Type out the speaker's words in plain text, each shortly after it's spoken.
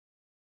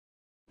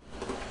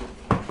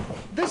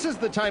This is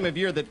the time of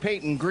year that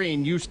Peyton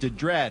Green used to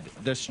dread.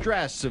 The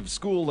stress of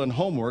school and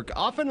homework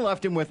often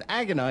left him with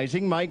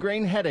agonizing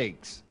migraine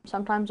headaches.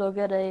 Sometimes I'll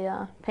get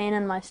a pain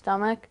in my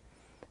stomach,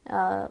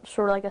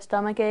 sort of like a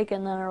stomach ache,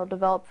 and then it'll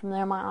develop from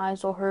there. My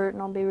eyes will hurt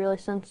and I'll be really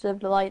sensitive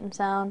to light and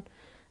sound.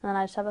 And then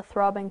I just have a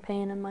throbbing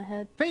pain in my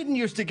head. Peyton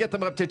used to get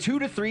them up to 2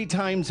 to 3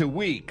 times a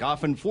week,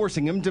 often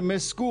forcing him to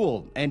miss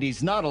school. And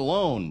he's not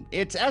alone.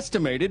 It's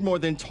estimated more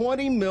than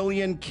 20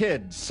 million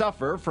kids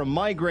suffer from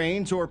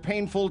migraines or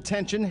painful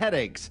tension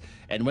headaches.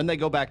 And when they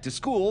go back to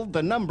school,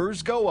 the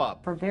numbers go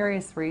up. For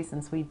various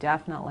reasons, we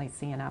definitely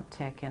see an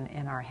uptick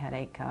in our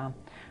headache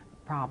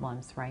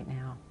problems right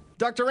now.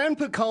 Dr. Ann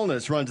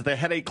Pekalnis runs the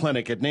headache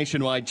clinic at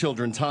Nationwide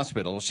Children's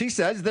Hospital. She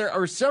says there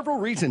are several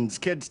reasons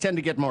kids tend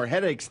to get more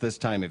headaches this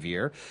time of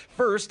year.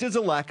 First is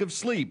a lack of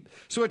sleep.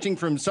 Switching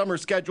from summer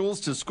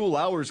schedules to school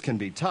hours can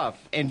be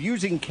tough, and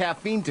using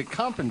caffeine to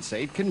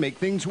compensate can make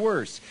things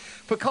worse.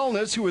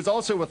 Pekalnis, who is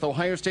also with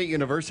Ohio State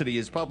University,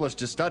 has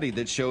published a study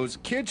that shows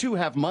kids who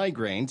have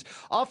migraines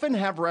often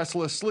have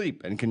restless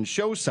sleep and can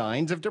show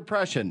signs of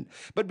depression.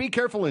 But be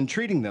careful in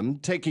treating them.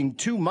 Taking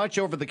too much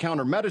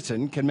over-the-counter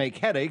medicine can make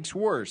headaches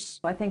worse.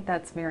 I think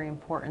that's very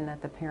important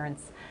that the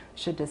parents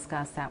should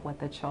discuss that with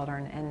the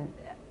children and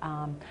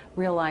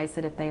realize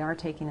that if they are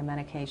taking the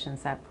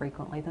medications that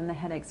frequently, then the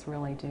headaches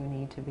really do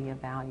need to be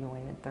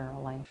evaluated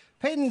thoroughly.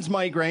 Peyton's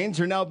migraines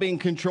are now being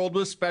controlled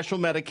with special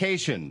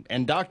medication,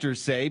 and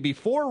doctors say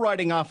before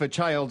writing off a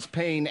child's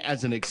pain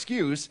as an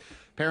excuse,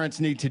 parents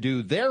need to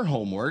do their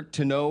homework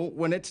to know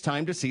when it's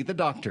time to see the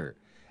doctor.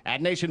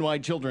 At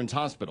Nationwide Children's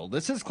Hospital,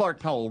 this is Clark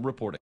Powell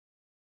reporting.